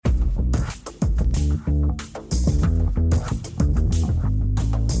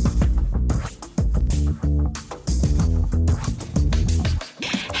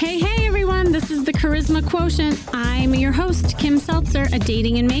Charisma Quotient. I'm your host, Kim Seltzer, a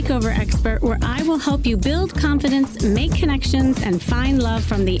dating and makeover expert, where I will help you build confidence, make connections, and find love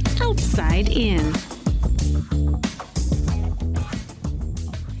from the outside in.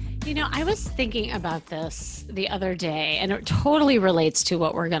 You know, I was thinking about this the other day, and it totally relates to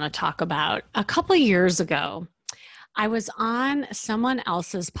what we're going to talk about. A couple of years ago, I was on someone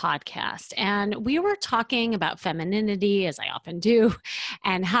else's podcast, and we were talking about femininity, as I often do,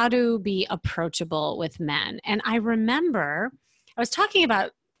 and how to be approachable with men. And I remember I was talking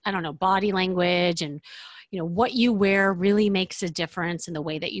about, body language and, what you wear really makes a difference in the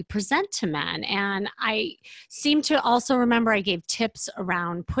way that you present to men. And I seem to also remember I gave tips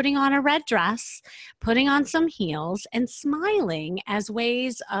around putting on a red dress, putting on some heels, and smiling as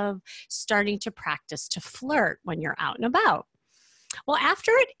ways of starting to practice to flirt when you're out and about. Well,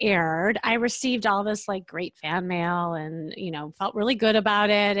 after it aired, I received all this great fan mail and, felt really good about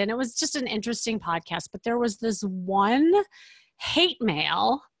it. And it was just an interesting podcast. But there was this one hate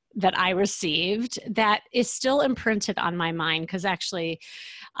mail that I received that is still imprinted on my mind because actually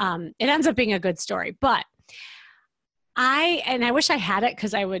it ends up being a good story. But I wish I had it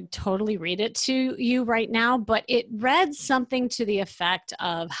because I would totally read it to you right now, but it read something to the effect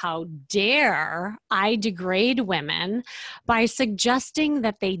of how dare I degrade women by suggesting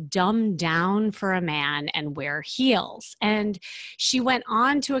that they dumb down for a man and wear heels. And she went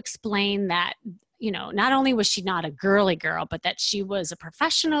on to explain that not only was she not a girly girl, but that she was a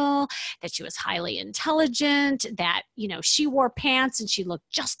professional, that she was highly intelligent, that, she wore pants and she looked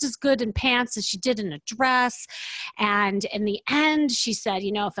just as good in pants as she did in a dress. And in the end, she said,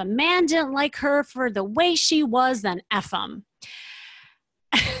 if a man didn't like her for the way she was, then F him.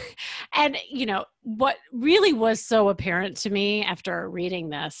 And, what really was so apparent to me after reading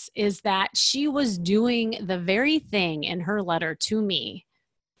this is that she was doing the very thing in her letter to me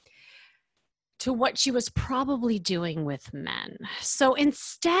to what she was probably doing with men. So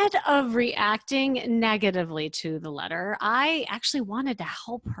instead of reacting negatively to the letter, I actually wanted to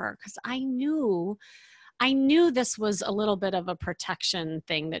help her because I knew this was a little bit of a protection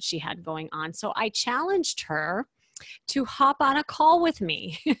thing that she had going on. So I challenged her to hop on a call with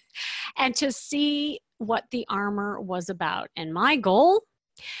me and to see what the armor was about. And my goal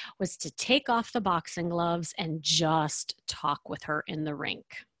was to take off the boxing gloves and just talk with her in the rink.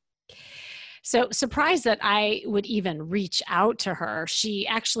 So surprised that I would even reach out to her, she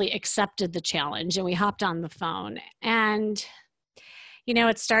actually accepted the challenge and we hopped on the phone. And,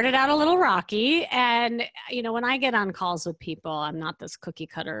 it started out a little rocky. And, when I get on calls with people, I'm not this cookie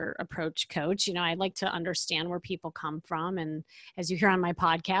cutter approach coach. I like to understand where people come from. And as you hear on my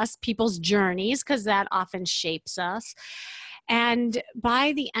podcast, people's journeys, because that often shapes us. And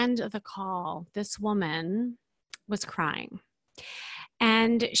by the end of the call, this woman was crying.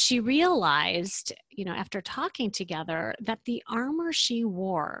 And she realized, after talking together, that the armor she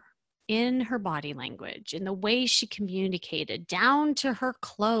wore in her body language, in the way she communicated, down to her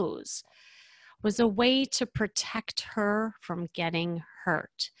clothes, was a way to protect her from getting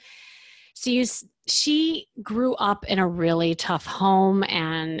hurt. So she grew up in a really tough home,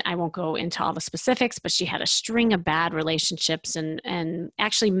 and I won't go into all the specifics, but she had a string of bad relationships, and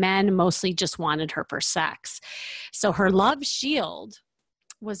actually men mostly just wanted her for sex. So her love shield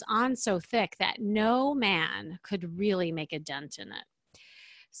was on so thick that no man could really make a dent in it.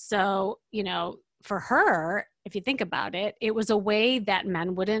 So, for her, if you think about it, it was a way that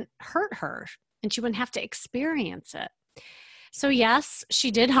men wouldn't hurt her and she wouldn't have to experience it. So yes, she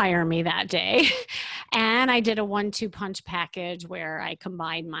did hire me that day. And I did a 1-2 punch package where I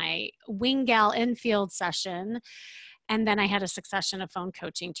combined my wing gal infield session. And then I had a succession of phone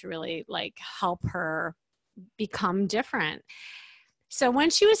coaching to really help her become different. So when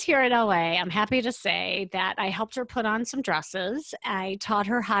she was here at LA, I'm happy to say that I helped her put on some dresses. I taught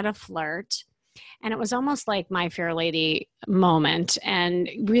her how to flirt. And it was almost like My Fair Lady moment and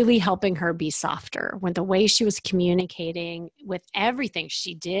really helping her be softer with the way she was communicating, with everything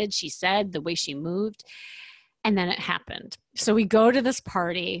she did, she said, the way she moved. And then it happened. So we go to this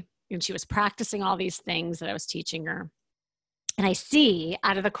party and she was practicing all these things that I was teaching her. And I see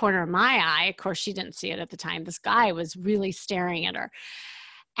out of the corner of my eye, of course, she didn't see it at the time, this guy was really staring at her.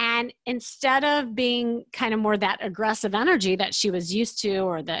 And instead of being kind of more that aggressive energy that she was used to,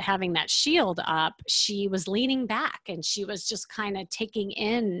 or having that shield up, she was leaning back and she was just kind of taking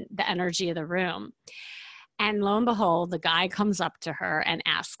in the energy of the room. And lo and behold, the guy comes up to her and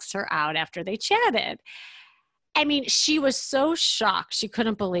asks her out after they chatted. I mean, she was so shocked. She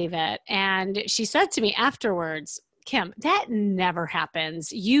couldn't believe it. And she said to me afterwards, Kim, that never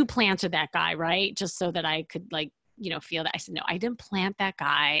happens. You planted that guy, right? Just so that I could feel that. I said, no, I didn't plant that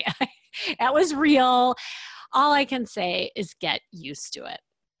guy. That was real. All I can say is get used to it.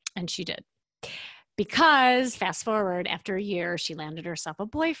 And she did. Because fast forward, after a year, she landed herself a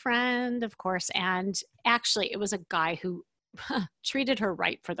boyfriend, of course. And actually, it was a guy who treated her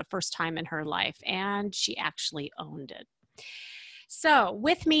right for the first time in her life. And she actually owned it. So,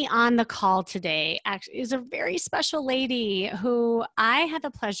 with me on the call today actually is a very special lady who I had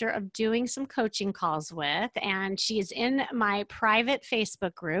the pleasure of doing some coaching calls with, and she is in my private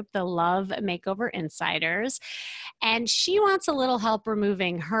Facebook group, the Love Makeover Insiders, and she wants a little help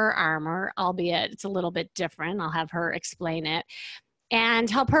removing her armor, albeit it's a little bit different. I'll have her explain it and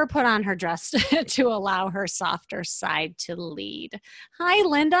help her put on her dress to allow her softer side to lead. Hi,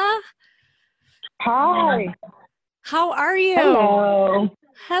 Linda. Hi. How are you? Hello.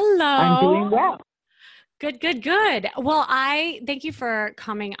 Hello. I'm doing well. Good. Well, I thank you for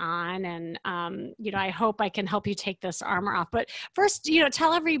coming on, and I hope I can help you take this armor off. But first,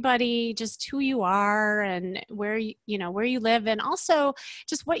 tell everybody just who you are and where you live, and also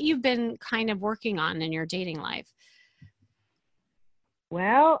just what you've been kind of working on in your dating life.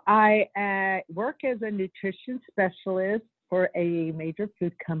 Well, I work as a nutrition specialist for a major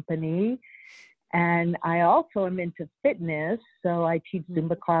food company. And I also am into fitness, so I teach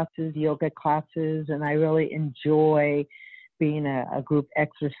Zumba classes, yoga classes, and I really enjoy being a group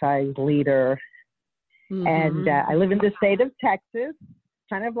exercise leader. Mm-hmm. And I live in the state of Texas,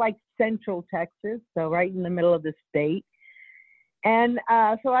 kind of like central Texas, so right in the middle of the state. And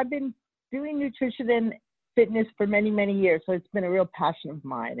so I've been doing nutrition and fitness for many, many years, so it's been a real passion of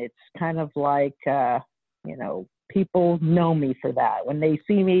mine. It's kind of like, people know me for that. When they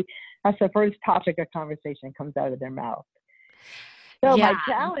see me, that's the first topic of conversation comes out of their mouth. So my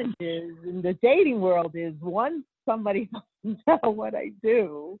challenges in the dating world is, once somebody finds out what I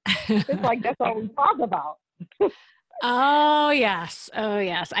do, it's like that's all we talk about. Oh yes.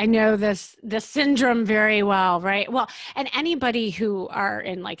 I know this syndrome very well, right? Well, and anybody who are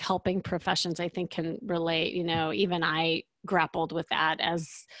in like helping professions, I think, can relate. Even I grappled with that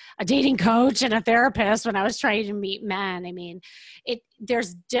as a dating coach and a therapist when I was trying to meet men. I mean,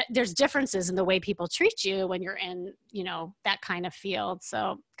 there's differences in the way people treat you when you're in, that kind of field.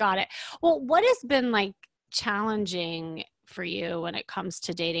 So got it. Well, what has been like challenging for you when it comes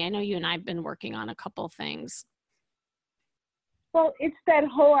to dating? I know you and I have been working on a couple things. Well, it's that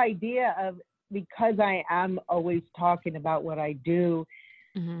whole idea of, because I am always talking about what I do,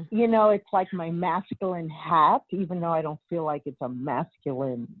 mm-hmm. It's like my masculine hat, even though I don't feel like it's a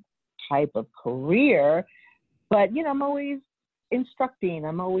masculine type of career. But, I'm always instructing,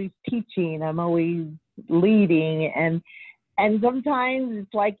 I'm always teaching, I'm always leading. And sometimes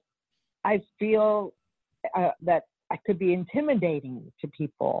it's like I feel that I could be intimidating to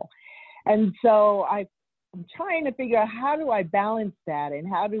people. And so I'm trying to figure out, how do I balance that, and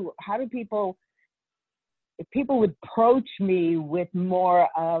how do people, if people would approach me with more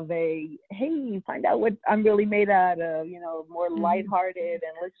of a, hey, find out what I'm really made out of, more lighthearted,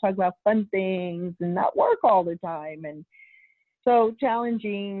 and let's talk about fun things and not work all the time. And so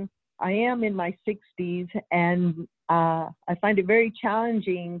challenging. I am in my 60s, and I find it very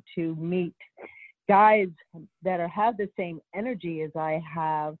challenging to meet guys that have the same energy as I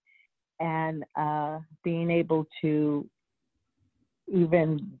have, and being able to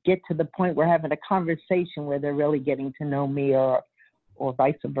even get to the point where having a conversation where they're really getting to know me, or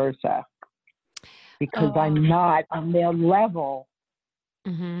vice versa, because I'm not on their level.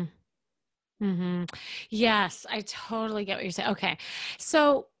 Mm-hmm. Mm-hmm. Yes, I totally get what you're saying. Okay.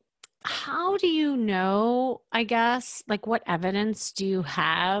 So how do you know, I guess, like, what evidence do you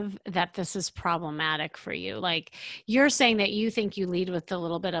have that this is problematic for you? Like, you're saying that you think you lead with a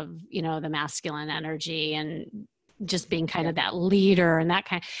little bit of, the masculine energy and just being kind of that leader and that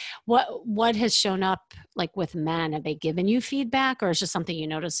kind. What has shown up, like, with men? Have they given you feedback, or is it just something you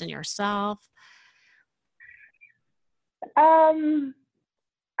notice in yourself?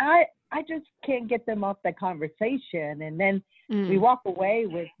 I just can't get them off that conversation. And then we walk away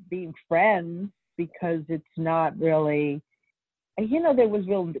with being friends, because it's not really, there was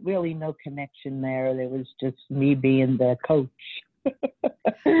really no connection there. There was just me being the coach, so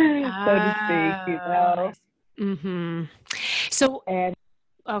to speak, Mm-hmm. So,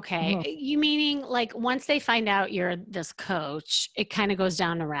 okay. You meaning, like, once they find out you're this coach, it kind of goes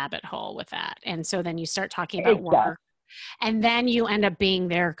down a rabbit hole with that. And so then you start talking about work. And then you end up being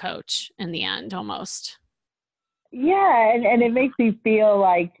their coach in the end, almost. Yeah, and it makes me feel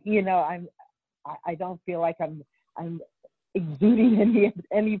like, I don't feel like I'm exuding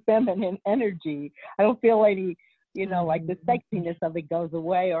any feminine energy. I don't feel any, like the sexiness of it goes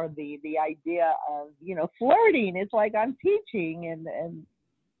away, or the idea of, flirting. It's like I'm teaching, and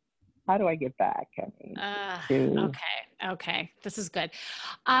how do I get back? I mean, to, Okay. This is good.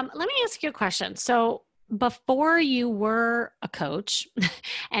 Let me ask you a question. So before you were a coach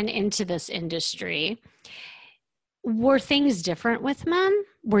and into this industry, were things different with men?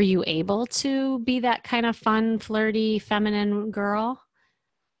 Were you able to be that kind of fun, flirty, feminine girl?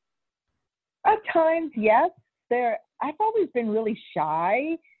 at times, yes. I've always been really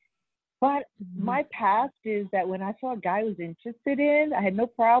shy, but Mhm. my past is that when I saw a guy I was interested in, I had no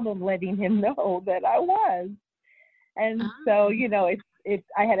problem letting him know that I was. And so, Ah. it's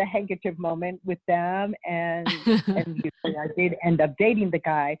I had a handkerchief moment with them, and usually I did end up dating the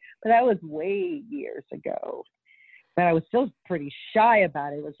guy, but that was way years ago. But I was still pretty shy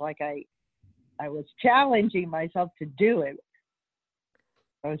about it. It was like I was challenging myself to do it.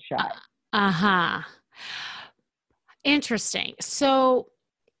 I was shy. Uh-huh. Interesting. So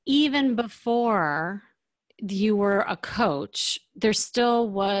even before you were a coach, there still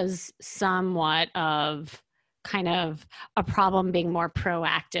was somewhat of kind of a problem being more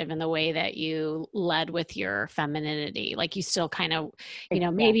proactive in the way that you led with your femininity. Like you still kind of,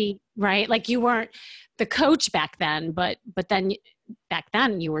 Exactly. maybe, right? Like you weren't the coach back then, but then back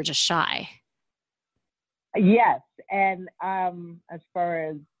then you were just shy. Yes, and as far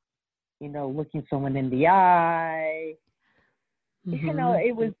as looking someone in the eye, Hmm.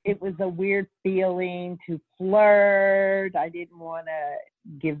 it was a weird feeling to flirt. I didn't want to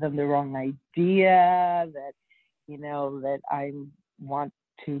give them the wrong idea that I want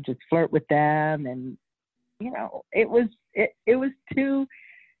to just flirt with them, and it was too.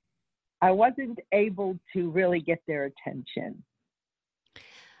 I wasn't able to really get their attention.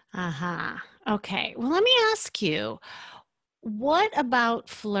 Uh-huh. Okay. Well, let me ask you, what about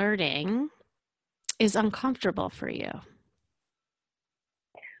flirting is uncomfortable for you?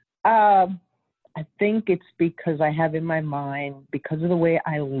 Um, I think it's because I have in my mind, because of the way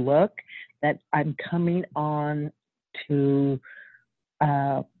I look, that I'm coming on to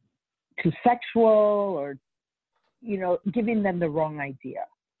uh, sexual, or giving them the wrong idea.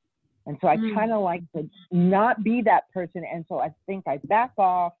 And so I kind Mm. of like to not be that person. And so I think I back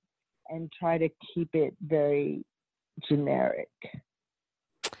off and try to keep it very generic.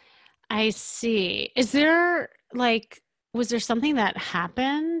 I see. Was there something that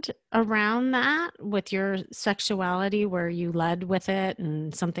happened around that with your sexuality where you led with it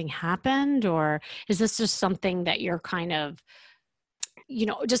and something happened? Or is this just something that you're kind of,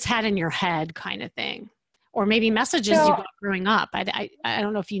 just had in your head kind of thing? Or maybe messages you No, got growing up. I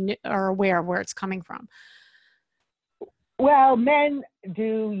don't know if are aware of where it's coming from. well, men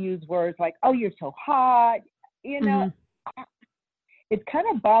do use words like, "Oh, you're so hot." You know, Hmm. it kind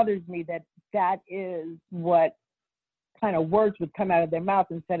of bothers me that that is what kind of words would come out of their mouth,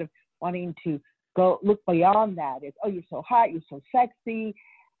 instead of wanting to go look beyond that. It's, "Oh, you're so hot, you're so sexy."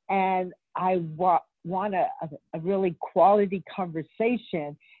 And I want a really quality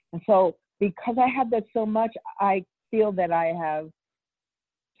conversation. And so, because I have that so much, I feel that I have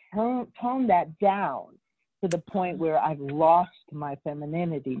toned that down to the point where I've lost my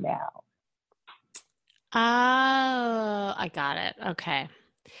femininity now. Oh, I got it. Okay.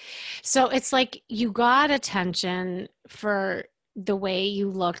 So it's like you got attention for the way you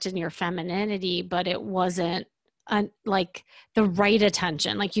looked in your femininity, but it wasn't like the right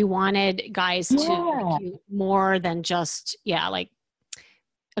attention. Like you wanted guys to like Yeah, you more than just, yeah, like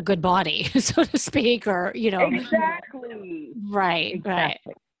a good body, so to speak, or, exactly. right, right.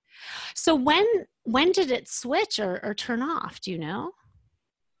 Exactly. So when did it switch or turn off? Do you know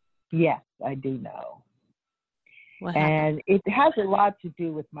Yes, I do know. what happened? And it has a lot to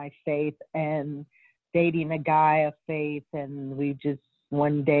do with my faith and dating a guy of faith. And we just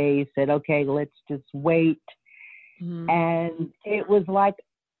one day said, "Okay, let's just wait." Mm. And it was like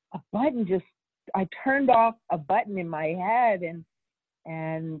a button just, I turned off a button in my head, and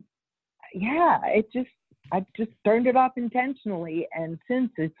yeah, I just turned it off intentionally. And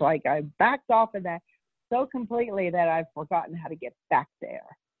since, it's like I backed off of that so completely that I've forgotten how to get back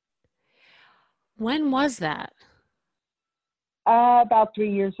there. When was that? About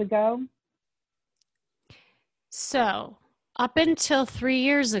 3 years ago. So, up until 3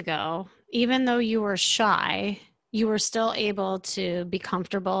 years ago, even though you were shy, you were still able to be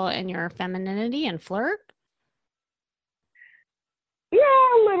comfortable in your femininity and flirt? Yeah,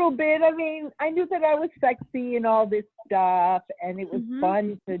 a little bit. I mean, I knew that I was sexy and all this stuff, and it was Hmm.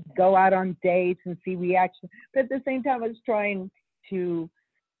 fun to go out on dates and see reaction. But at the same time, I was trying to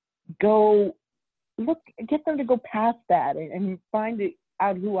go get them to go past that, and find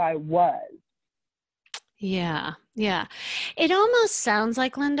out who I was. Yeah. Yeah. It almost sounds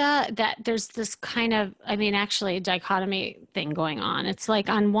like, Linda, that there's this kind of, I mean, actually a dichotomy thing going on. It's like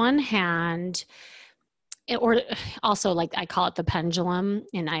on one hand, or also like I call it the pendulum,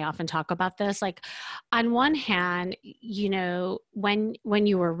 and I often talk about this. Like on one hand, when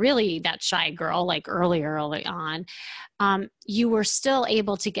you were really that shy girl, like early on, you were still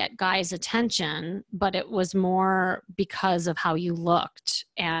able to get guys' attention, but it was more because of how you looked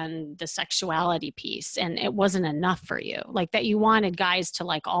and the sexuality piece, and it wasn't enough for you. Like that you wanted guys to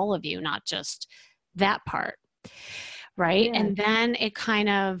like all of you, not just that part. Right. Yeah. And then it kind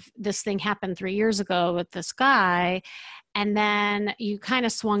of, this thing happened 3 years ago with this guy. And then you kind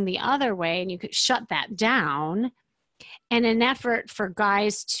of swung the other way and you could shut that down. And an effort for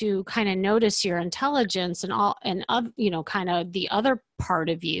guys to kind of notice your intelligence and all, and kind of the other part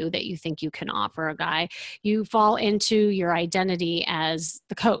of you that you think you can offer a guy, you fall into your identity as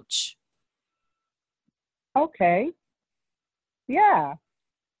the coach. Okay. Yeah.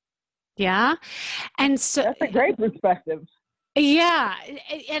 Yeah. And so that's a great perspective. Yeah.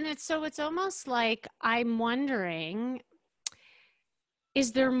 And it's almost like I'm wondering,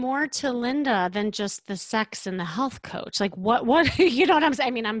 is there more to Linda than just the sex and the health coach? Like what, you know what I'm saying?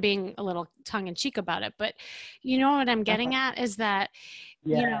 I mean, I'm being a little tongue in cheek about it, but you know what I'm getting at is that,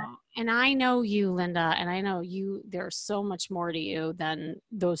 and I know you, Linda, and I know you, there's so much more to you than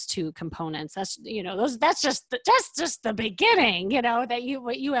those two components. That's, that's just the beginning,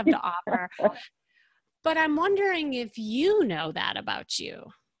 what you have to offer. But I'm wondering if you know that about you.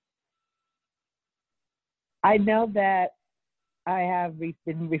 I know that I have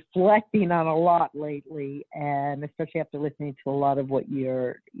been reflecting on a lot lately, and especially after listening to a lot of what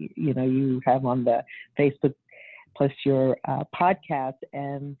you have on the Facebook plus your podcast.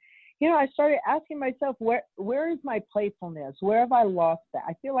 And, I started asking myself, where is my playfulness? Where have I lost that?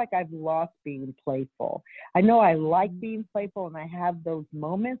 I feel like I've lost being playful. I know I like being playful and I have those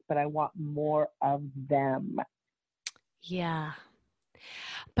moments, but I want more of them. Yeah.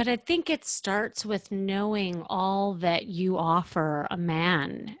 But I think it starts with knowing all that you offer a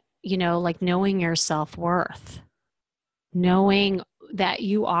man, like knowing your self-worth, knowing that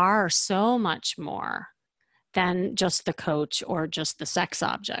you are so much more than just the coach or just the sex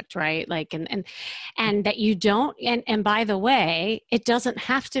object, right? Like, and that you don't, and by the way, it doesn't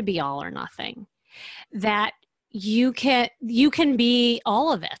have to be all or nothing, that you can be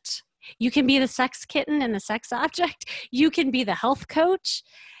all of it. You can be the sex kitten and the sex object. You can be the health coach.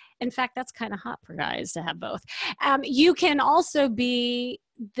 In fact, that's kind of hot for guys to have both. You can also be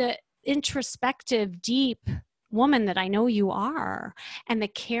the introspective, deep woman that I know you are, and the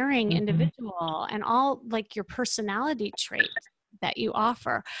caring individual, and all like your personality traits that you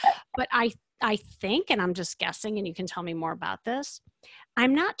offer. But I think, and I'm just guessing, and you can tell me more about this,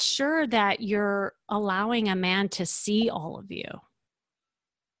 I'm not sure that you're allowing a man to see all of you.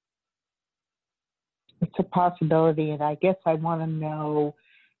 It's a possibility, and I guess I want to know,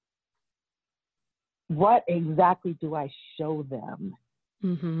 what exactly do I show them?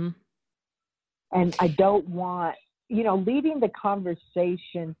 Mm-hmm. And I don't want, leading the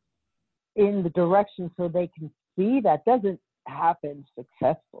conversation in the direction so they can see that doesn't happen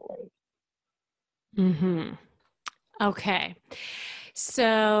successfully. Mm-hmm. Okay.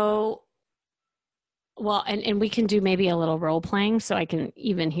 So, well, and we can do maybe a little role playing so I can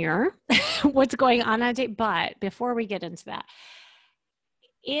even hear what's going on that day. But before we get into that,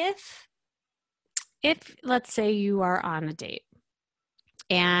 if let's say you are on a date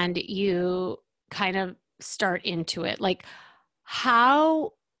and you kind of start into it, like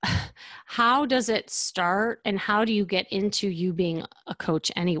how does it start, and how do you get into you being a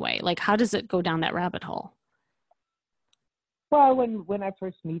coach anyway? Like, how does it go down that rabbit hole? Well, when I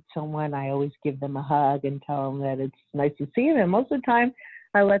first meet someone, I always give them a hug and tell them that it's nice to see them. And most of the time,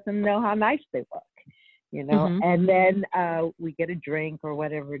 I let them know how nice they look, And then we get a drink or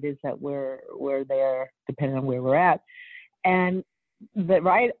whatever it is that we're there, depending on where we're at. And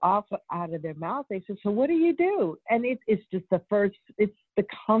right off out of their mouth, they say, "So what do you do?" And it's just it's the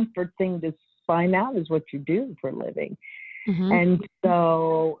comfort thing to find out is what you do for a living. Mm-hmm. And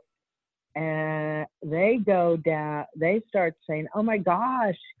so they go down, they start saying, "Oh my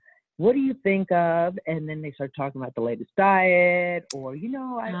gosh, what do you think of?" And then they start talking about the latest diet, or, they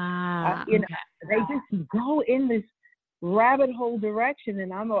just go in this rabbit hole direction.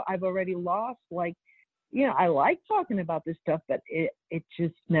 And I've already lost, like, I like talking about this stuff, but it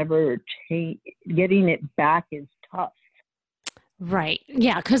just never changed. Getting it back is tough. Right.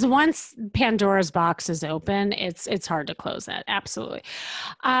 Yeah. Because once Pandora's box is open, it's hard to close that. Absolutely.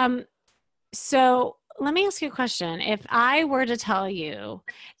 So let me ask you a question. If I were to tell you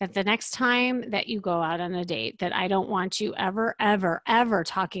that the next time that you go out on a date, that I don't want you ever, ever, ever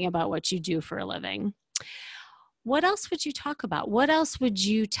talking about what you do for a living, what else would you talk about? What else would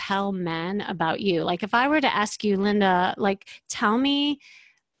you tell men about you? Like if I were to ask you, Linda, like tell me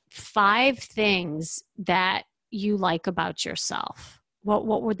 5 things that you like about yourself,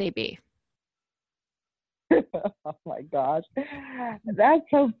 what would they be? Oh my gosh. That's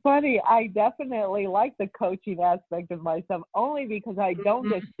so funny. I definitely like the coaching aspect of myself only because I don't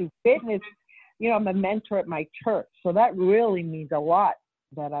just do fitness. You know, I'm a mentor at my church. So that really means a lot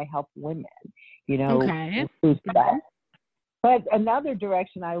that I help women, you know, Okay. through that. But another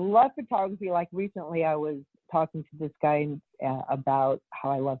direction, I love photography. Like recently I was talking to this guy about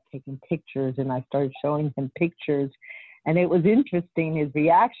how I love taking pictures, and I started showing him pictures. And it was interesting, his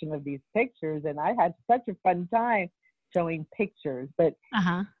reaction of these pictures. And I had such a fun time showing pictures. But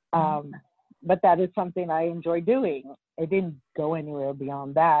that is something I enjoy doing. It didn't go anywhere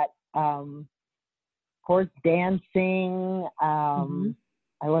beyond that. Of course, dancing. I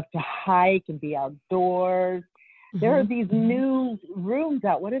love to hike and be outdoors. There are these new rooms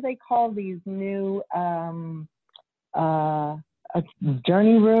out. What do they call these new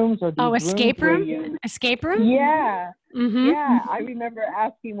journey rooms? Or these escape room? Escape room? Yeah. Yeah. I remember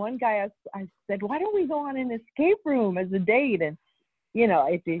asking one guy, I said, why don't we go on an escape room as a date? And, you know,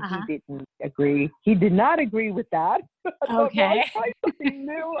 he didn't agree. He did not agree with that. Okay. Try something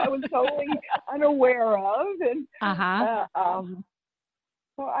new I was totally unaware of. And,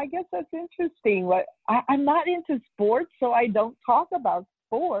 so I guess that's interesting. I'm not into sports, so I don't talk about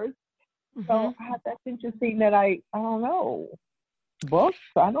sports. So that's interesting that I don't know. Books,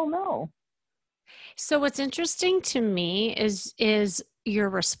 I don't know. So what's interesting to me is your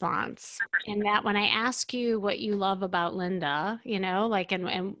response, in that when I ask you what you love about Linda, you know, like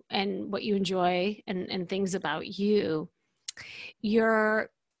and what you enjoy and things about you, you're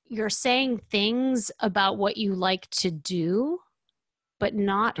saying things about what you like to do, but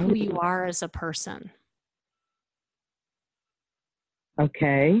not who you are as a person.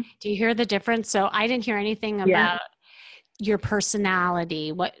 Okay. Do you hear the difference? So I didn't hear anything about your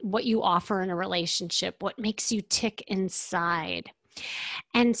personality, what you offer in a relationship, what makes you tick inside.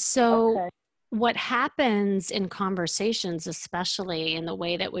 And so what happens in conversations, especially in the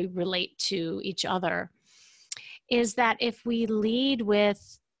way that we relate to each other, is that if we lead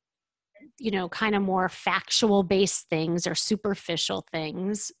with, you know, kind of more factual based things or superficial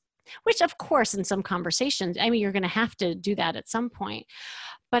things, which of course in some conversations, I mean, you're going to have to do that at some point.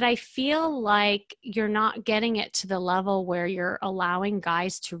 But I feel like you're not getting it to the level where you're allowing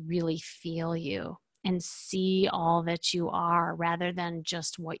guys to really feel you and see all that you are rather than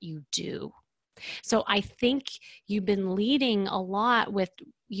just what you do. So I think you've been leading a lot with,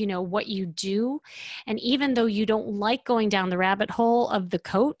 you know, what you do. And even though you don't like going down the rabbit hole of the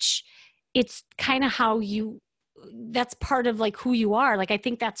coach, it's kind of how that's part of like who you are. Like, I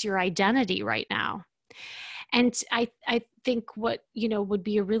think that's your identity right now. And I think what, you know, would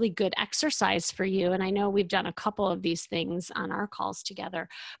be a really good exercise for you, and I know we've done a couple of these things on our calls together,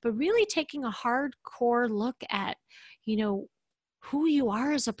 but really taking a hardcore look at, you know, who you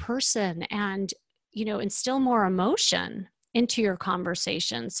are as a person, and, you know, instill more emotion into your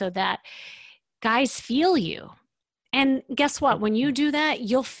conversation so that guys feel you. And guess what? When you do that,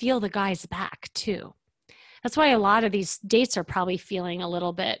 you'll feel the guys back too. That's why a lot of these dates are probably feeling a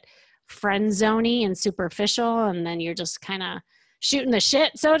little bit friend zoney and superficial, and then you're just kind of shooting the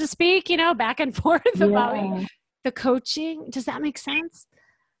shit, so to speak, you know, back and forth about the coaching. Does that make sense?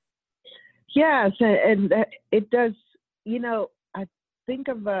 Yes, and it does. You know, I think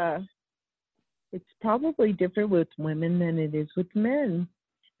of it's probably different with women than it is with men,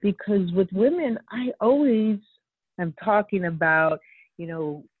 because with women, I always am talking about, you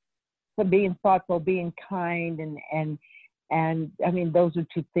know, being thoughtful, being kind, and I mean, those are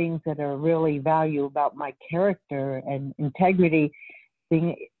two things that are really value about my character and integrity.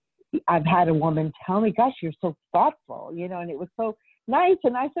 I've had a woman tell me, gosh, you're so thoughtful, you know, and it was so nice.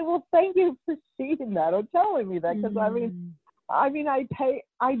 And I said, well, thank you for seeing that or telling me that. Because I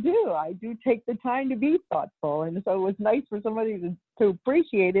do take the time to be thoughtful. And so it was nice for somebody to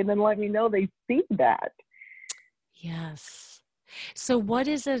appreciate it and let me know they see that. Yes. So what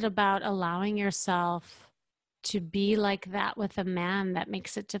is it about allowing yourself to be like that with a man that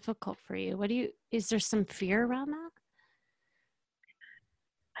makes it difficult for you? Is there some fear around that?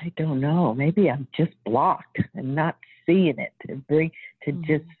 I don't know. Maybe I'm just blocked and not seeing it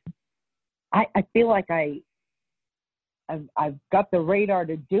I feel like I've got the radar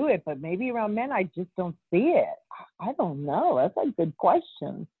to do it, but maybe around men, I just don't see it. I don't know. That's a good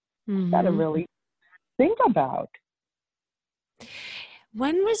question. Gotta really think about.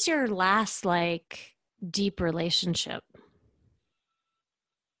 When was your last like deep relationship?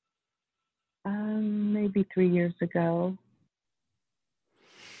 Maybe 3 years ago.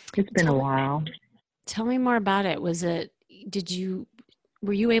 It's been a while. Tell me more about it. Were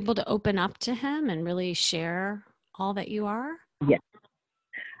you able to open up to him and really share all that you are? Yeah.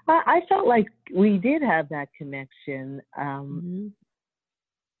 I felt like we did have that connection.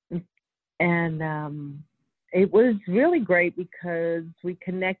 And it was really great because we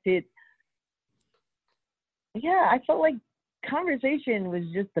connected. Yeah, I felt like conversation was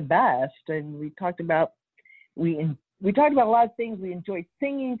just the best. And we talked about a lot of things. We enjoyed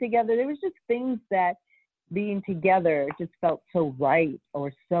singing together. There was just things that being together just felt so right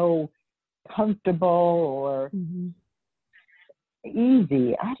or so comfortable or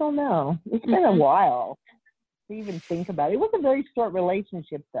easy. I don't know. It's been a while to even think about it. It was a very short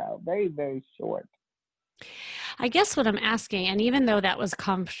relationship, though. Very, very short. I guess what I'm asking, and even though that was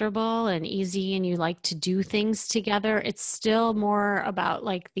comfortable and easy and you like to do things together, it's still more about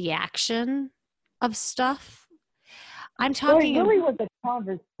like the action of stuff. I'm talking. Well, it really was a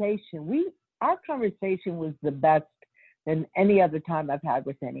conversation. Our conversation was the best than any other time I've had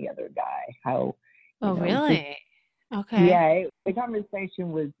with any other guy. Really? Okay. Yeah, the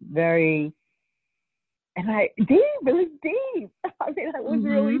conversation was very, and it was deep. I mean, it was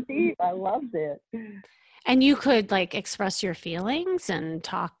really deep. I loved it. And you could like express your feelings and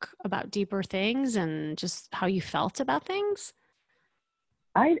talk about deeper things and just how you felt about things?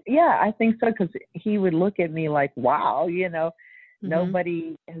 I think so, because he would look at me like, wow,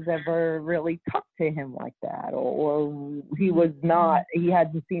 nobody has ever really talked to him like that, or he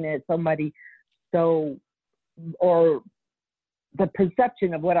hadn't seen it somebody so, or the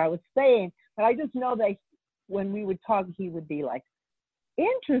perception of what I was saying. But I just know that when we would talk, he would be like,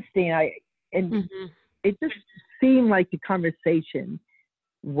 interesting. It just seemed like the conversation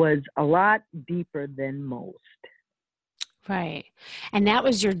was a lot deeper than most. Right. And that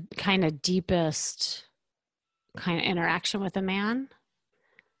was your kind of deepest kind of interaction with a man,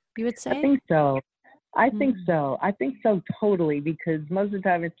 you would say? I think so. I think so totally, because most of the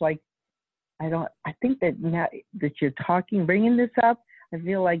time it's like, I think that now that you're bringing this up, I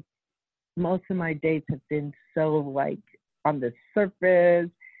feel like most of my dates have been so like on the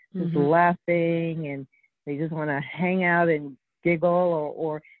surface, just laughing, and they just want to hang out and giggle,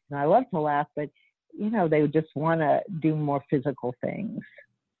 or I love to laugh, but they would just want to do more physical things.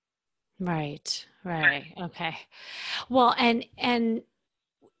 Right. Okay. Well, and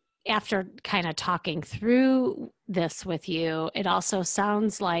after kind of talking through this with you, it also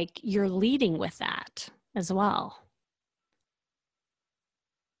sounds like you're leading with that as well.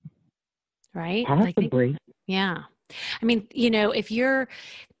 Right? Possibly. Yeah. I mean,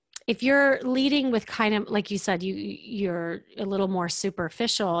 if you're leading with kind of, like you said, you're a little more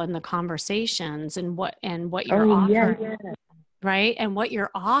superficial in the conversations and what you're offering, right? And what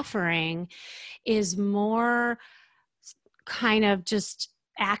you're offering is more kind of just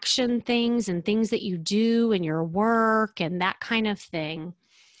action things and things that you do in your work and that kind of thing.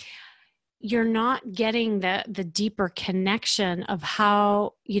 You're not getting the deeper connection of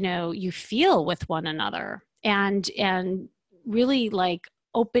how, you feel with one another, and really like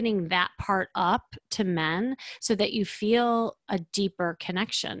opening that part up to men so that you feel a deeper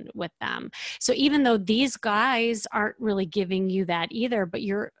connection with them. So even though these guys aren't really giving you that either, but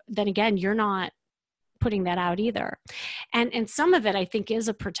you're not putting that out either. And some of it I think is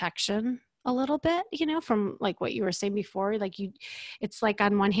a protection a little bit, from like what you were saying before, like it's like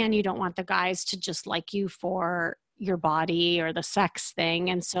on one hand, you don't want the guys to just like you for your body or the sex thing.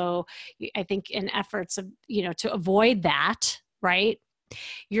 And so I think in efforts of, to avoid that, right,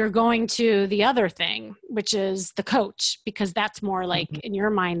 you're going to the other thing, which is the coach, because that's more like in your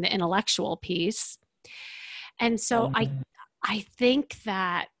mind, the intellectual piece. And so I think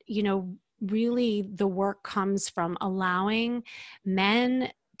that, really the work comes from allowing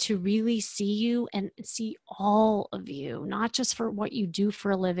men to really see you and see all of you, not just for what you do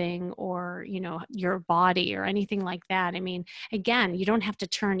for a living or, your body or anything like that. I mean, again, you don't have to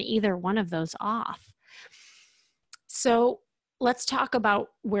turn either one of those off. So let's talk about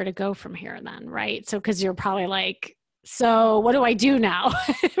where to go from here then, right? So, because you're probably like, so what do I do now?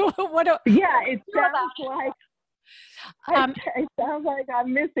 It sounds like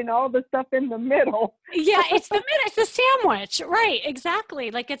I'm missing all the stuff in the middle. Yeah, it's the sandwich, right?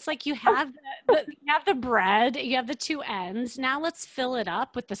 Exactly. Like it's like you have the bread, you have the two ends. Now let's fill it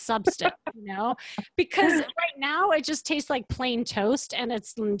up with the substance, because right now it just tastes like plain toast, and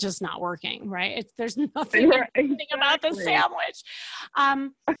it's just not working, right? There's nothing about the sandwich.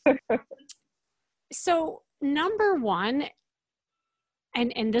 So number one,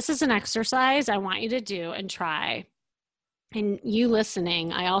 and this is an exercise I want you to do and try. And you listening,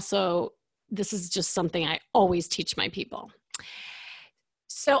 this is just something I always teach my people.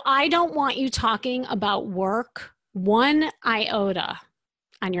 So I don't want you talking about work 1 iota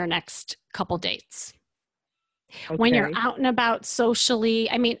on your next couple dates. Okay. When you're out and about socially,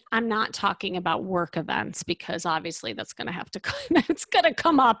 I mean, I'm not talking about work events because obviously that's going to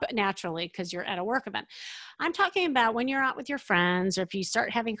come up naturally because you're at a work event. I'm talking about when you're out with your friends or if you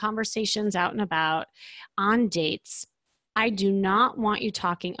start having conversations out and about on dates. I do not want you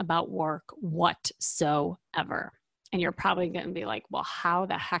talking about work whatsoever. And you're probably going to be like, well, how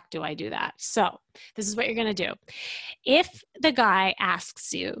the heck do I do that? So this is what you're going to do. If the guy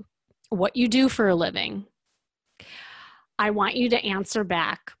asks you what you do for a living, I want you to answer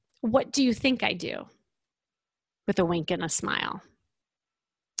back, what do you think I do? With a wink and a smile.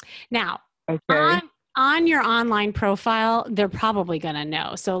 Now, on your online profile, they're probably going to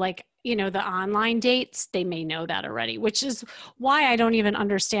know. So like, the online dates, they may know that already, which is why I don't even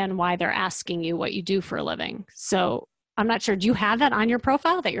understand why they're asking you what you do for a living. So I'm not sure. Do you have that on your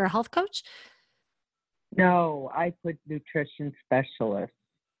profile that you're a health coach? No, I put nutrition specialist.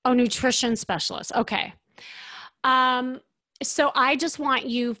 Oh, nutrition specialist. Okay. So I just want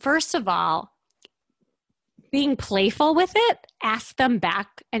you, first of all, being playful with it, ask them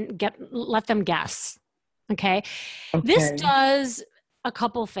back and let them guess. Okay. This does a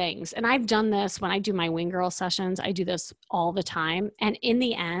couple things. And I've done this when I do my Wing Girl sessions. I do this all the time. And in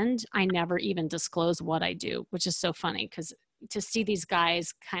the end, I never even disclose what I do, which is so funny because to see these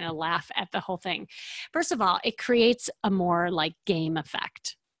guys kind of laugh at the whole thing. First of all, it creates a more like game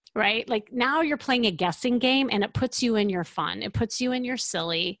effect, right? Like now you're playing a guessing game and it puts you in your fun. It puts you in your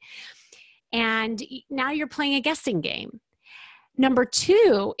silly. And now you're playing a guessing game. Number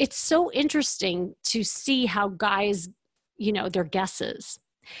two, it's so interesting to see how guys, their guesses.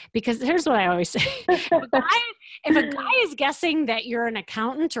 Because here's what I always say. If a guy is guessing that you're an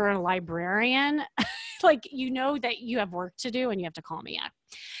accountant or a librarian, like, that you have work to do and you have to call me up.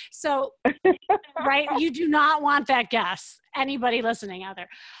 So, right, you do not want that guess. Anybody listening out there.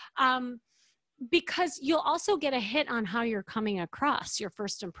 Because you'll also get a hit on how you're coming across, your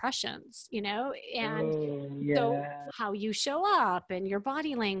first impressions, and so how you show up and your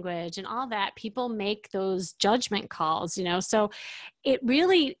body language and all that, people make those judgment calls, so it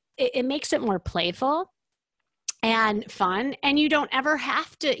really, it makes it more playful and fun, and you don't ever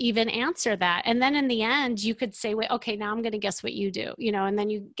have to even answer that. And then in the end, you could say, wait, okay, now I'm going to guess what you do, and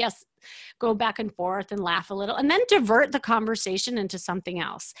then you go back and forth and laugh a little and then divert the conversation into something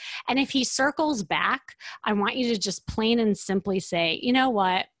else. And if he circles back, I want you to just plain and simply say, you know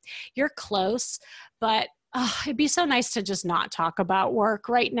what, you're close, but it'd be so nice to just not talk about work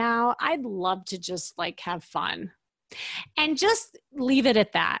right now. I'd love to just have fun and just leave it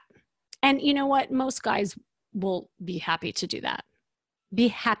at that. And you know what? Most guys will be happy to do that. Be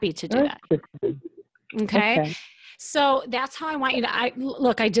happy to do that. Okay. So that's how I want you to,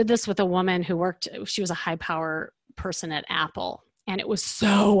 I did this with a woman who she was a high power person at Apple. And it was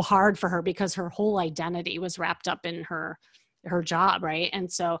so hard for her because her whole identity was wrapped up in her job. Right. And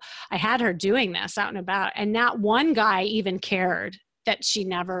so I had her doing this out and about, and not one guy even cared that she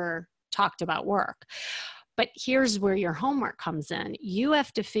never talked about work. But here's where your homework comes in. You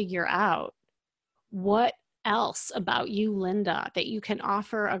have to figure out what else about you, Linda, that you can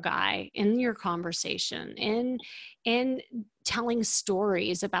offer a guy in your conversation, in telling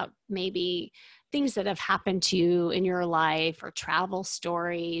stories about maybe things that have happened to you in your life or travel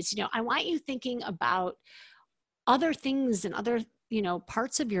stories. I want you thinking about other things and other,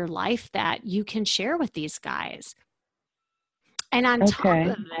 parts of your life that you can share with these guys. And on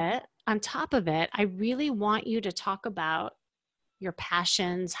top of it, I really want you to talk about your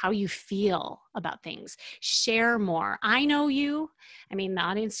passions, how you feel about things. Share more. I know you. I mean, the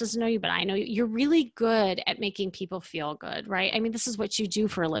audience doesn't know you, but I know you. You're really good at making people feel good, right? I mean, this is what you do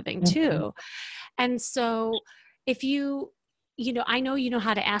for a living too. And so if I know you know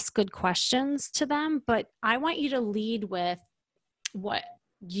how to ask good questions to them, but I want you to lead with what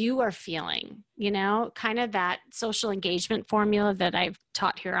you are feeling, kind of that social engagement formula that I've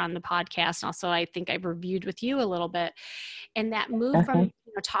taught here on the podcast. Also, I think I've reviewed with you a little bit, and that move from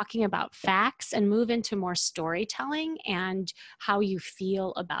talking about facts and move into more storytelling and how you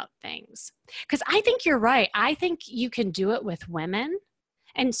feel about things. Because I think you're right. I think you can do it with women.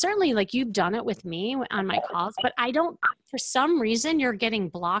 And certainly you've done it with me on my calls, but for some reason, you're getting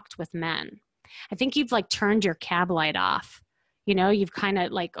blocked with men. I think you've turned your cab light off. You've kind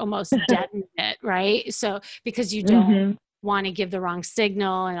of almost deadened it, right? So because you don't want to give the wrong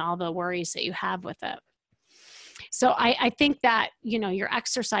signal and all the worries that you have with it. So I think that, your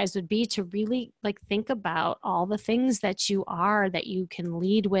exercise would be to really like think about all the things that you are, that you can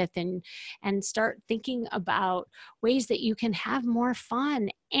lead with, and start thinking about ways that you can have more fun.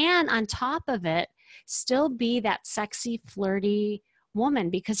 And on top of it, still be that sexy, flirty woman.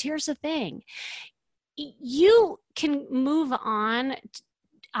 Because here's the thing, you can move on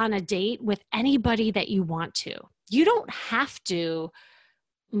a date with anybody that you want to. You don't have to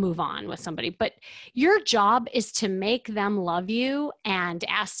move on with somebody, but your job is to make them love you and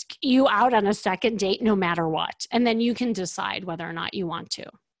ask you out on a second date no matter what. And then you can decide whether or not you want to.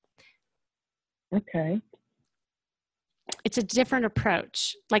 Okay. It's a different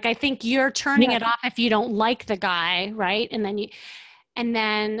approach. Like, I think you're turning it off if you don't like the guy, right? And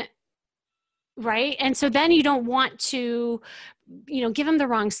then right? And so then you don't want to, give him the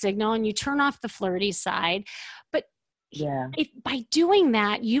wrong signal, and you turn off the flirty side. But by doing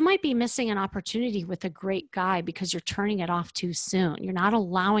that, you might be missing an opportunity with a great guy because you're turning it off too soon. You're not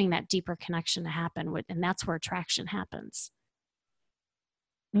allowing that deeper connection to happen, and that's where attraction happens.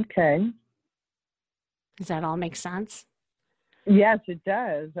 Okay. Does that all make sense? Yes, it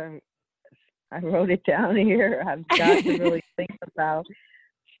does. I wrote it down here. I've got to really think about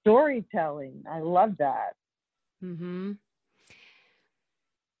storytelling. I love that. Mm-hmm.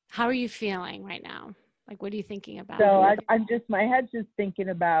 How are you feeling right now? Like, what are you thinking about? So my head's just thinking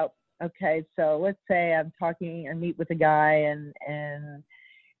about, okay, so let's say I meet with a guy and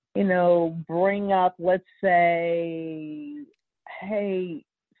bring up, let's say, hey,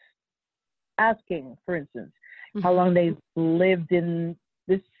 asking, for instance, how long they've lived in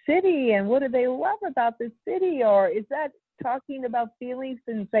the city and what do they love about the city? Or is that talking about feelings,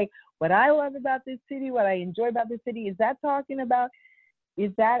 and say what I love about this city, what I enjoy about this city? Is that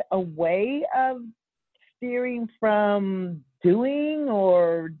a way of steering from doing,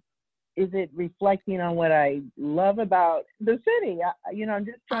 or is it reflecting on what I love about the city? I'm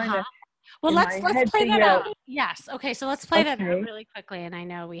just trying to. Well, let's play that out. Yes. Okay. So let's play that out really quickly. And I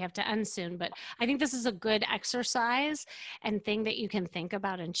know we have to end soon, but I think this is a good exercise and thing that you can think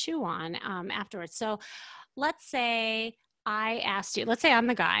about and chew on afterwards. So let's say I asked you, let's say I'm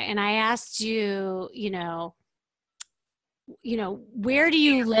the guy, and I asked you, where do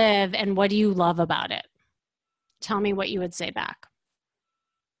you live and what do you love about it? Tell me what you would say back.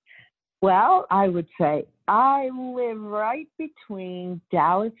 Well, I would say I live right between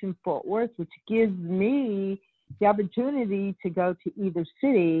Dallas and Fort Worth, which gives me the opportunity to go to either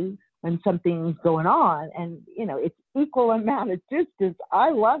city when something's going on. And, it's equal amount of distance. I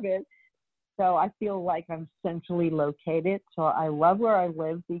love it. So I feel like I'm centrally located. So I love where I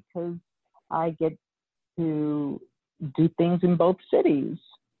live because I get to do things in both cities.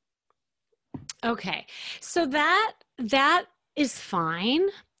 Okay. So that is fine,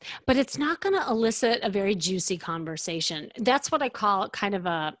 but it's not going to elicit a very juicy conversation. That's what I call kind of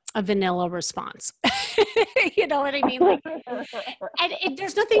a vanilla response. You know what I mean? Like, and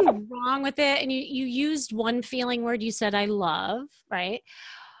there's nothing wrong with it. And you used one feeling word. You said, I love, right?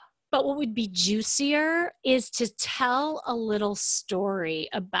 But what would be juicier is to tell a little story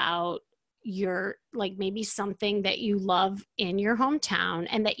about your, like, maybe something that you love in your hometown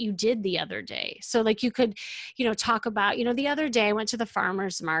and that you did the other day. So like you could, talk about, the other day I went to the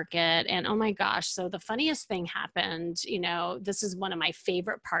farmer's market and oh my gosh, so the funniest thing happened, this is one of my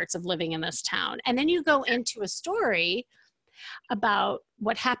favorite parts of living in this town. And then you go into a story about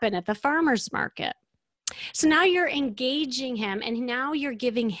what happened at the farmer's market. So now you're engaging him, and now you're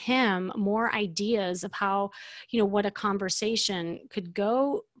giving him more ideas of how, what a conversation could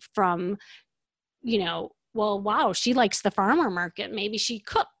go from, well, wow, she likes the farmer market. Maybe she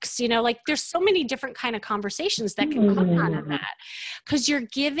cooks, like there's so many different kind of conversations that can come out of that because you're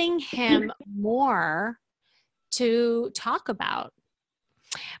giving him more to talk about.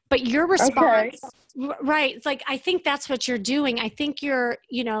 But your response, right? It's like, I think that's what you're doing. I think you're,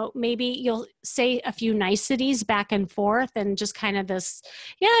 maybe you'll say a few niceties back and forth and just kind of this,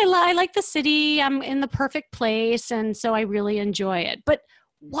 I like the city. I'm in the perfect place. And so I really enjoy it. But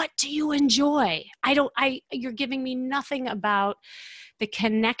what do you enjoy? You're giving me nothing about the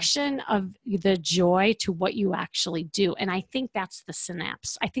connection of the joy to what you actually do. And I think that's the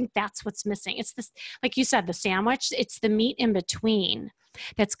synapse. I think that's what's missing. It's this, like you said, the sandwich, it's the meat in between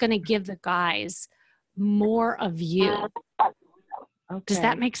that's going to give the guys more of you. Okay. Does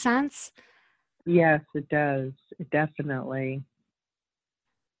that make sense? Yes, it does. Definitely.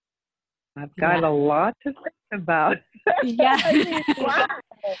 I've got a lot to think about. Yeah. Wow.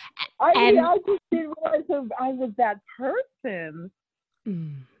 I just didn't realize I was that person.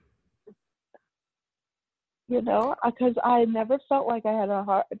 because I never felt like I had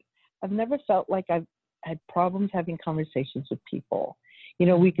I've never felt like I've had problems having conversations with people.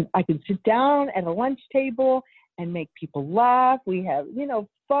 I could sit down at a lunch table and make people laugh. We have,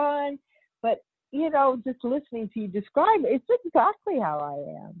 fun, but, just listening to you describe it, it's exactly how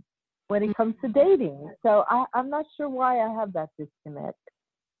I am when it comes to dating. So I'm not sure why I have that disconnect.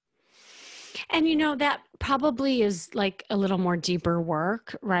 And that probably is like a little more deeper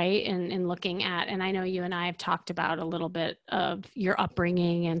work, right? And looking at, and I know you and I have talked about a little bit of your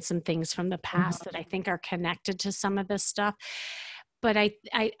upbringing and some things from the past that I think are connected to some of this stuff. But I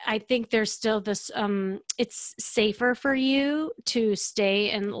think there's still this, it's safer for you to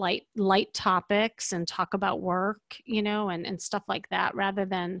stay in light topics and talk about work, and stuff like that, rather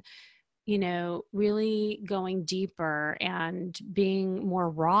than, really going deeper and being more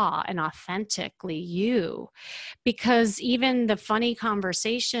raw and authentically you. Because even the funny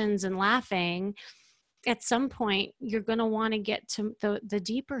conversations and laughing, at some point, you're going to want to get to the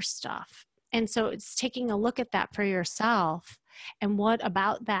deeper stuff. And so it's taking a look at that for yourself. And what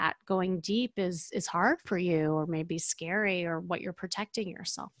about that going deep is hard for you, or maybe scary, or what you're protecting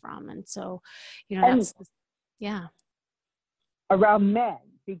yourself from. And so, that's, yeah. Around men,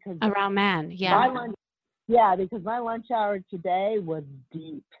 because around men, yeah. Because my lunch hour today was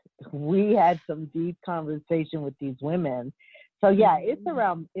deep. We had some deep conversation with these women. So yeah, it's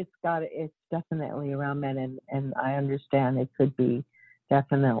definitely around men, and I understand it could be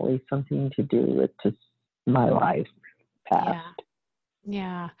definitely something to do with just my life past.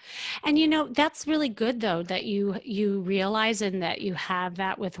 Yeah. And that's really good though, that you realize and that you have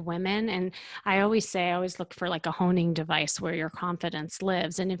that with women. And I always look for like a honing device where your confidence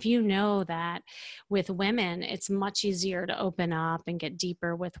lives. And if you know that with women, it's much easier to open up and get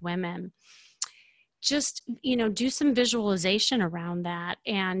deeper with women. Just, do some visualization around that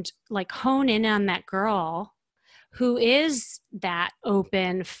and like hone in on that girl who is that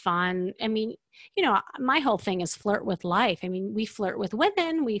open, fun. I mean, my whole thing is flirt with life. I mean, we flirt with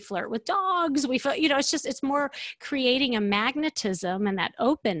women, we flirt with dogs, it's more creating a magnetism and that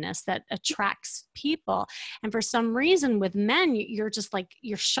openness that attracts people. And for some reason with men, you're just like,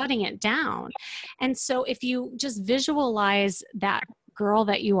 you're shutting it down. And so if you just visualize that girl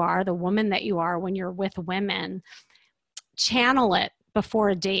that you are, the woman that you are when you're with women, channel it before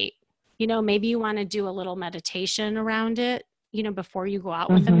a date. Maybe you want to do a little meditation around it, before you go out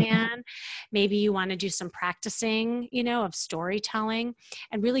with a man. Maybe you want to do some practicing, of storytelling,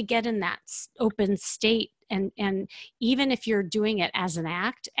 and really get in that open state. And even if you're doing it as an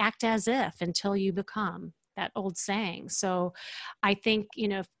act as if, until you become, that old saying. So I think,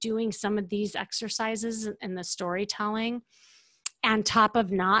 doing some of these exercises and the storytelling on top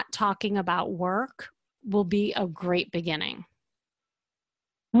of not talking about work will be a great beginning.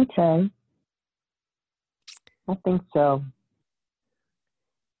 Okay. I think so.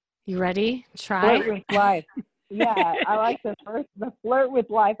 You ready? Try. Flirt with life. Yeah, I like the flirt with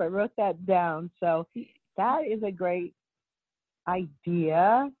life. I wrote that down. So that is a great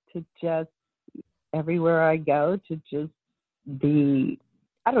idea, to just, everywhere I go, to just be,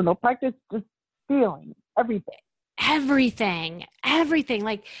 practice just feeling everything.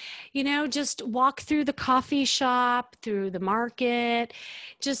 Like, just walk through the coffee shop, through the market,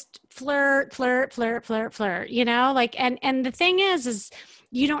 just flirt, like, and the thing is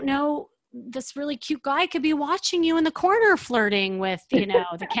you don't know, this really cute guy could be watching you in the corner flirting with,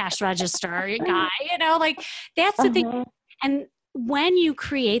 the cash register guy, like, that's the thing. And when you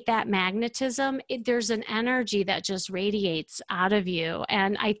create that magnetism, there's an energy that just radiates out of you.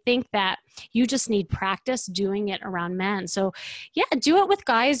 And I think that you just need practice doing it around men. So yeah, do it with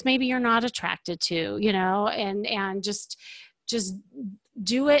guys maybe you're not attracted to, and just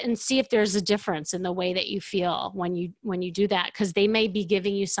do it and see if there's a difference in the way that you feel when you do that, because they may be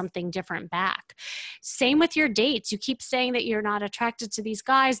giving you something different back. Same with your dates. You keep saying that you're not attracted to these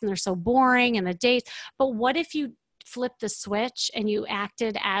guys and they're so boring and the dates, but what if you flip the switch and you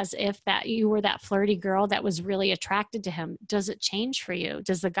acted as if that you were that flirty girl that was really attracted to him? Does it change for you?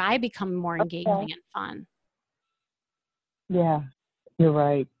 Does the guy become more engaging and fun? Yeah, you're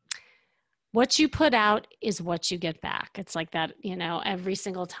right. What you put out is what you get back. It's like that, every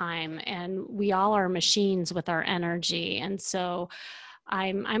single time. And we all are machines with our energy. And so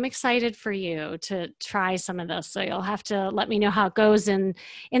I'm excited for you to try some of this. So you'll have to let me know how it goes in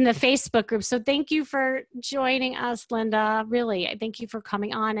the Facebook group. So thank you for joining us, Linda. Really, I thank you for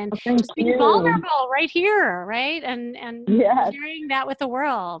coming on and just being vulnerable right here, right? And sharing that with the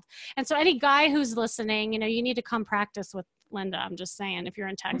world. And so any guy who's listening, you need to come practice with Linda. I'm just saying, if you're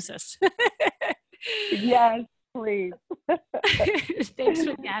in Texas. Yes, please. Thanks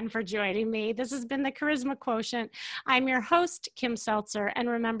again for joining me. This has been the Charisma Quotient. I'm your host, Kim Seltzer. And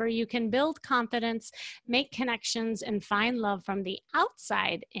remember, you can build confidence, make connections, and find love from the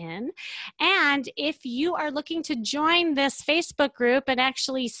outside in. And if you are looking to join this Facebook group and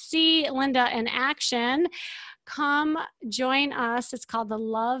actually see Linda in action, come join us. It's called the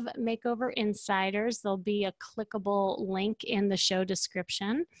Love Makeover Insiders. There'll be a clickable link in the show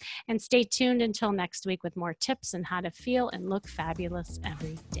description. And stay tuned until next week with more tips on how to feel and look fabulous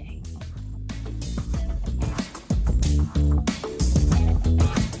every day.